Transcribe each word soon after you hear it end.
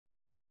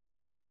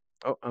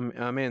Oh,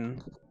 I'm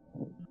in.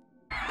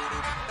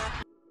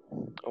 I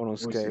wanna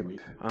escape.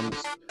 I'm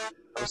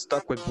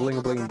stuck with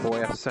Bling Bling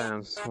Boy F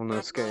Sans. I wanna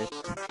escape.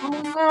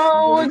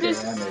 Oh no,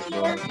 this is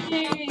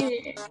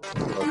scary.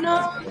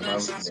 No,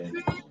 this is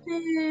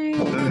creepy.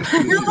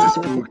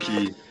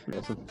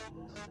 This is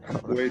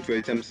spooky.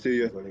 Wait, I'm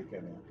still.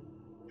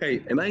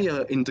 Hey, am I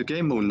in the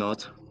game or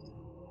not?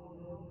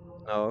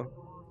 No.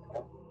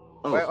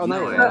 Oh, Wait, oh, now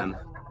no, I you're am.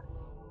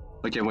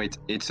 Okay, wait,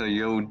 it's a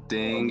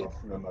loading.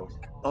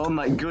 Oh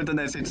my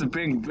goodness, it's a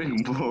big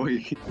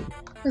boy.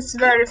 It's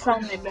very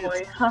funny,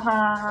 boy. Ha ha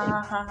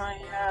ha ha ha.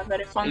 Yeah,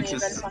 very funny, It's a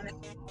very funny.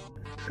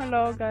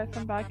 Hello guys,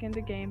 I'm back in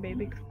the game,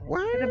 baby.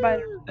 Wow.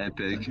 Goodbye.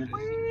 Epic.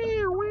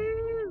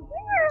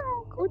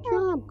 Good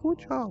job. Good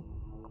job.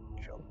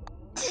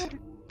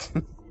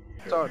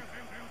 Start.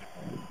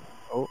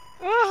 Oh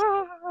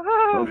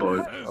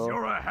boy.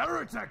 You're a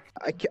heretic.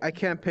 I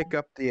can't pick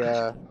up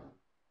the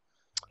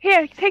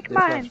Here, take the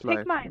mine. flashlight.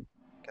 Take mine.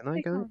 Can I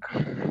Take go?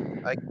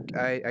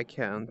 mine. I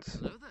can't.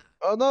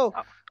 Oh no!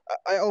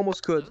 I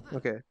almost could.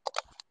 Okay.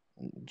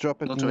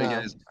 Drop it Not now. worry,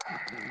 guys.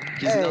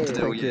 He's Hey, not there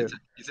thank yet. you.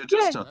 He's a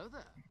jester.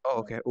 Oh,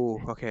 okay. Ooh,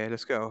 okay.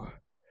 Let's go.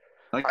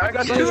 I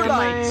got see two you,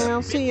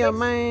 lights. See ya,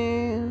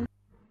 man.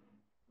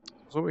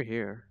 What's over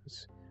here?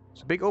 It's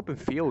a big open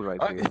field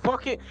right here.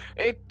 Fuck it.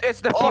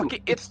 It's the Oh,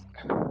 fucking. It's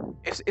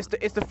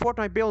the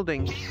Fortnite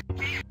building.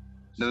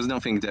 There's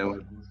nothing there. All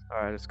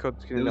right, let's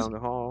continue There's- down the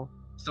hall.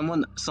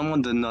 Someone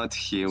did not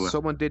hear.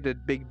 Someone did a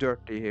big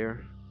dirty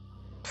here.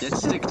 Let's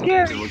stick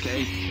Scary. together,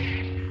 okay?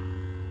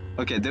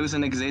 Okay, there's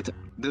an exit.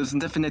 There's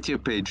definitely a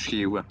page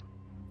here.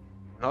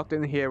 Not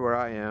in here where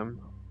I am.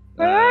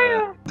 Where are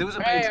you? There was a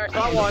page. Hey, I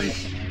saw one.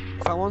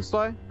 Found one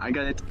slide? I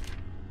got it.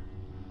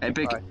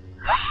 Epic. Alright.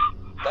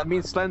 That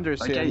means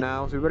Slender's here Okay.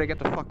 now, so we better get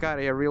the fuck out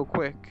of here real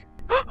quick.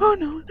 Oh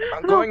no.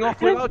 I'm going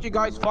off without you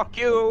guys. Fuck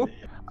you.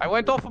 I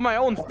went off on my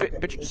own,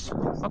 bitches.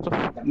 What the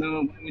fuck?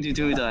 No, why would you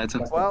do that?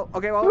 Well,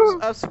 okay, well,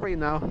 it's us three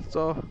now,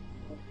 so...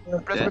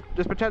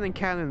 Just pretending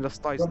Cannon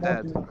just dies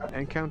dead.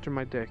 Encounter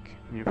my dick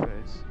in your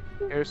face.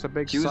 Here's a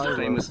big Use the silo.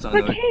 famous The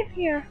tunnel. cave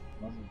here.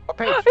 A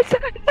page! It's a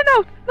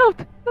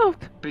note.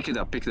 Pick it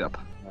up, pick it up.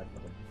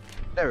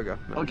 There we go.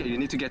 Okay, you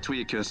need to get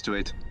really close to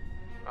it.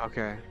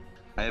 Okay.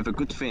 I have a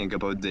good thing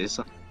about this.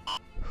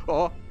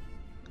 Oh!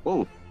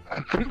 Oh,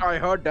 I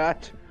heard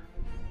that.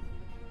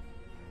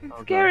 It's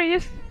Okay. scary.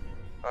 Yes.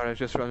 Alright,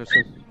 just run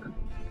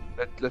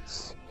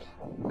this.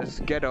 Let's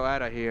get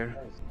out of here.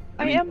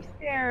 I am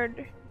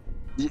scared.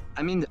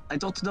 I mean, I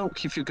don't know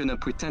if you're gonna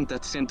pretend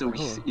that Slender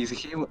is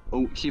here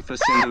or if a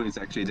Slender is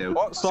actually there.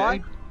 What,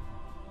 slide?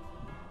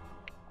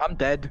 I'm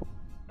dead.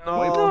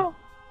 No! No.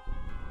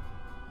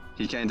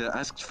 He kinda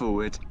asked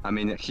for it. I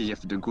mean, he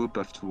left the group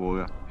after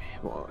all.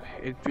 Well,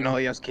 No,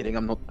 just kidding.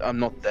 I'm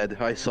not dead.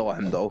 I saw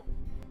him though.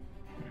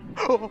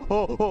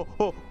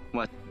 Oh!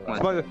 What?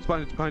 What?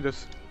 Spider's behind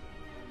us.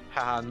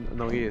 Haha,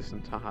 no he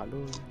isn't. Haha,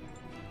 lol.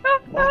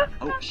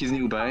 Oh, he's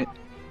nearby.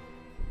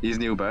 He's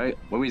nearby.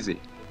 Where is he?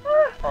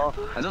 Oh,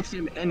 I don't see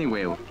him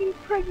anywhere. I'm getting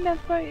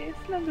pregnant by a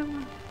slender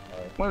one.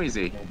 Where is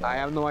he? I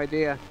have no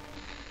idea.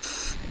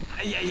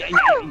 Ay, ay, ay,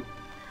 ay.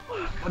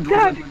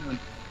 Dad. What?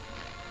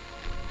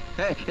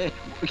 Hey, hey,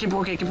 keep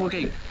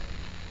walking.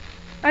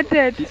 I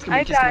did. He's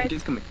I coming, died.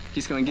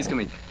 he's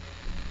coming.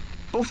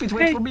 Barfield,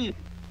 wait Hey. for me.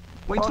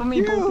 Wait Fuck for me,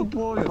 you. Barfield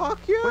boy. Fuck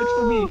you! Wait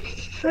for me.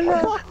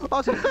 Hello. Oh,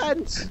 it's a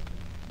fence!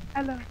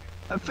 Hello.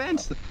 A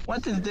fence.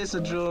 What is this,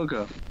 a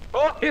joker?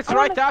 Oh, it's Oh,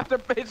 right no. after.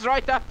 It's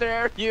right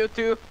after you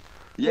two.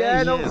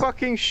 Yeah, no he is.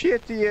 fucking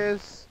shit he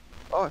is.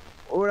 Oh,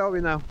 where are we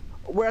now?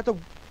 We're at the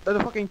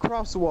fucking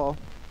cross wall.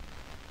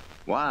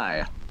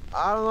 Why?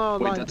 I don't know,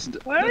 Wait, like... that's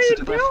What are that's you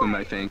the bathroom, doing?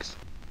 I think.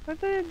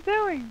 What are you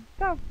doing?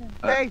 Stop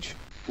it. Paige!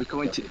 We're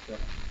going to...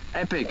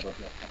 Epic.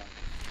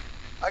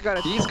 I got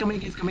it. He's coming.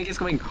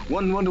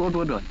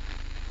 One.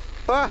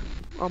 Ah!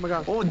 Oh my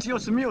god. Oh,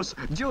 Dios míos.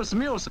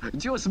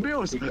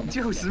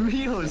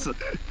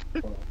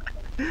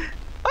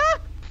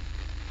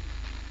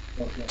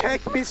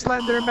 Take me,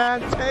 Slender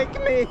Man! Take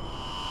me!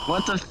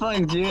 What the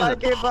fuck, dude? I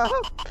give up!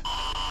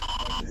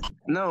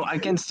 No, I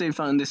can't stay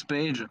on this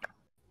page.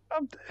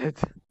 I'm dead.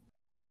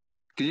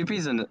 Could you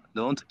please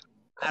don't?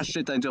 Ah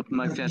shit, I dropped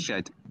my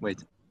flashlight.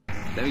 Wait.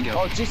 There we go.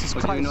 Oh, Jesus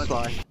Okay, you know Christ,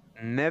 what? Sly.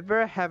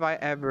 Never have I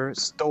ever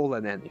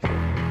stolen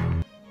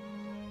anything.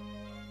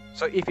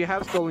 So if you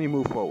have stolen, you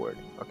move forward.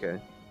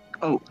 Okay.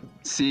 Oh,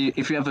 see,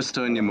 if you have a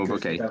stone, you move.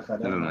 Okay,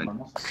 never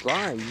mind.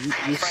 Sly,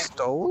 you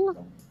stole?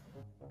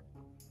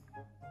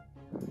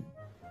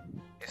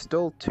 You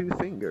stole 2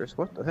 fingers.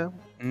 What the hell?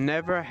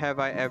 Never have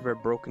I ever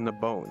broken a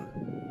bone.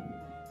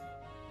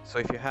 So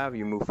if you have,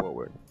 you move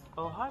forward.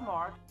 Oh, hi,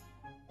 Mark.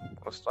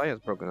 Oh, Sly has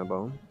broken a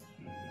bone.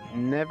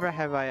 Never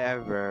have I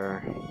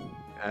ever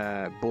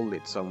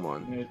bullied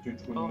someone.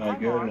 Oh, hi,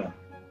 Mark.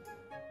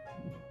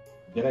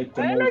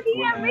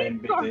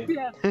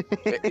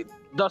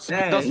 Does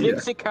Yeah.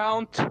 Vixie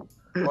count?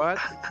 What?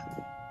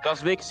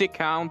 Does Vixie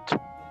count?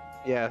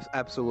 Yes,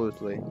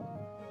 absolutely.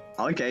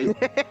 Okay.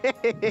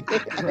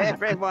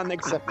 Everyone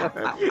except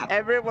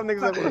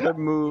her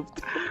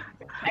moved.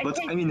 But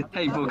I mean,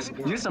 hey folks,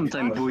 you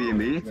sometimes bully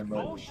me,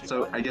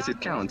 so I guess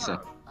it counts.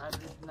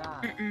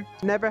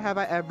 Never have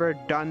I ever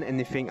done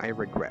anything I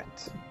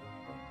regret.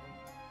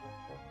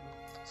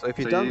 So if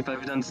you So done, if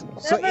I've done,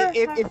 so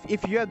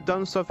if you have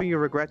done something you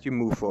regret, you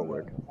move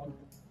forward.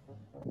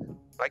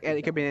 Like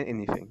it could be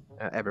anything.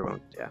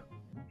 Everyone, yeah.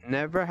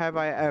 Never have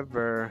I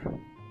ever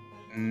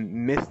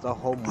missed a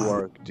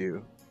homework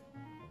due.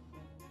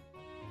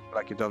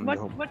 Like you done your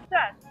homework. What's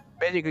that?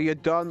 Basically, you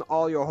done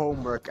all your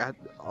homework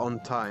on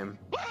time.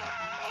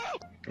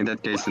 in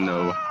that case,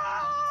 no.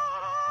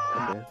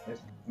 Okay.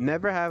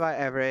 Never have I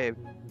ever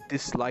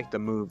disliked a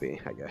movie,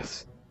 I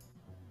guess.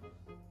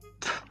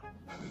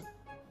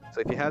 So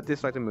if you have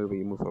disliked a movie,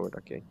 you move forward,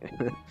 okay.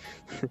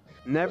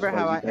 Never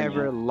have I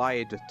ever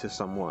lied to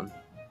someone.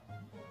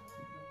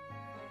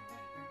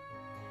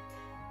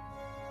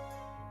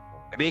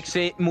 Big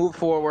C, move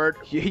forward.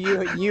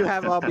 You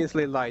have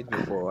obviously lied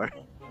before.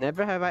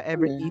 Never have I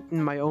ever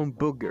eaten my own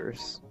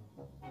boogers.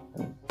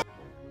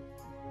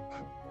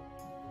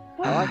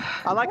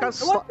 I like how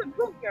What's a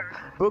booger?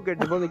 booger,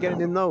 the one you get in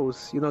the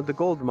nose, you know, the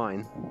gold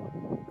mine.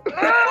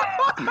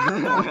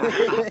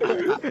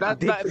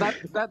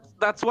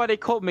 That's why they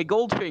called me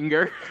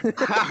Goldfinger.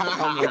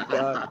 Oh my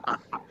god.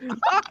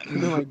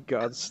 Oh my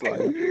god,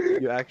 Slide.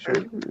 You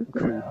actually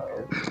creep.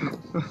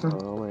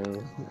 Oh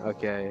man.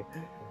 Okay.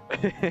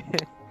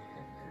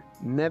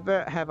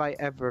 Never have I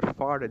ever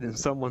farted in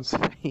someone's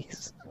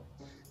face.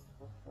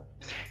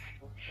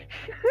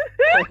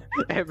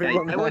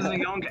 Everyone I was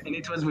young and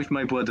it was with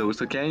my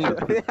brothers, okay?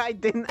 I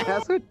didn't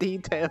ask for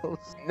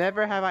details.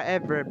 Never have I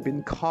ever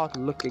been caught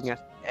looking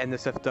at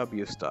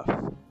NSFW stuff.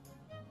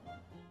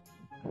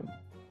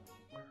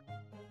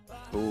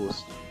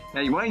 Boost.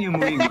 Hey, why are you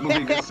moving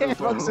us so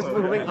far? Fox is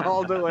moving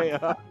all the way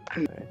up.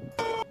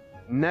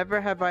 Never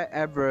have I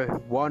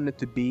ever wanted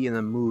to be in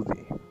a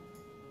movie.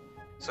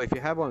 So if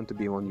you have wanted to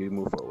be one, you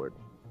move forward.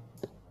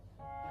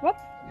 What?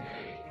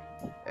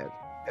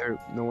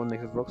 No one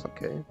makes it rocks,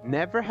 okay.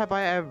 Never have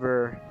I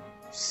ever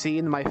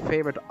seen my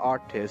favorite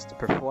artist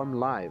perform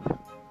live.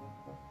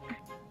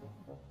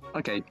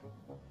 Okay.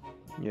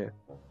 Yeah.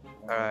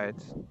 Alright.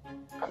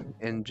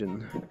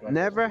 Engine.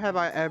 Never have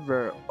I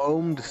ever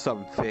owned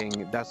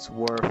something that's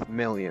worth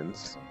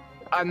millions.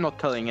 I'm not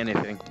telling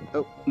anything.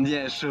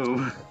 Yeah,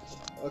 sure.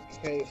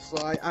 Okay,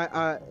 so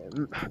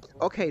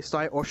okay,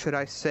 so or should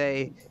I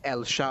say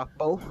El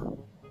Chapo?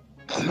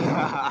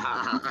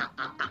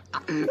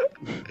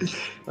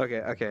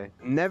 Okay.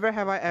 Never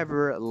have I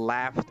ever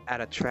laughed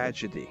at a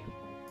tragedy.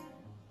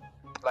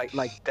 Like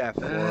death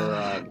or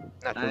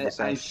natural I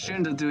disaster.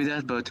 shouldn't do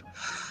that, but...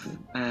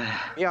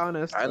 Be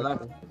honest. I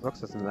laugh.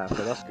 Rox doesn't laugh,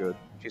 so that's good.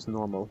 She's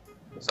normal.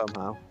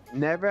 Somehow.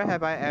 Never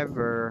have I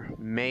ever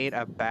made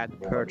a bad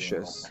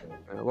purchase.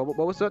 What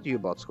was that you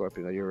bought,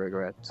 Scorpion, that you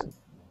regret?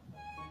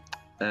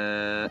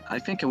 I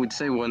think I would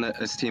say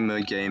a Steam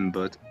game,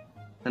 but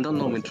I don't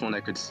know which one I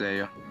could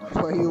say.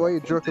 Why are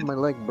you jerking my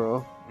leg,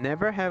 bro?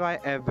 Never have I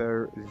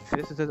ever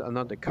visited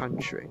another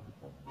country.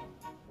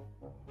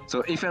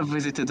 So if I've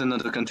visited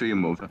another country, you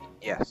move.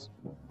 Yes.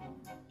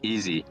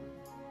 Easy.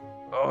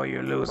 Oh,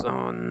 you lose.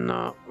 Oh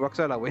no.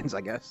 Roxella wins, I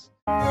guess.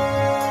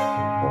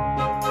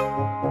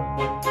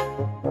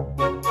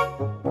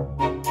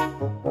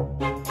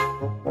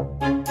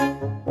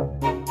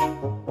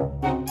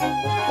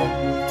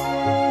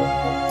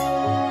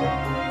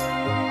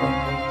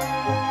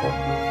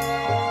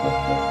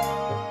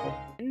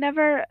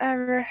 Never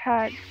ever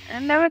had.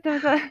 Never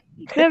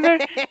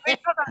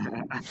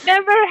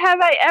have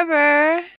I ever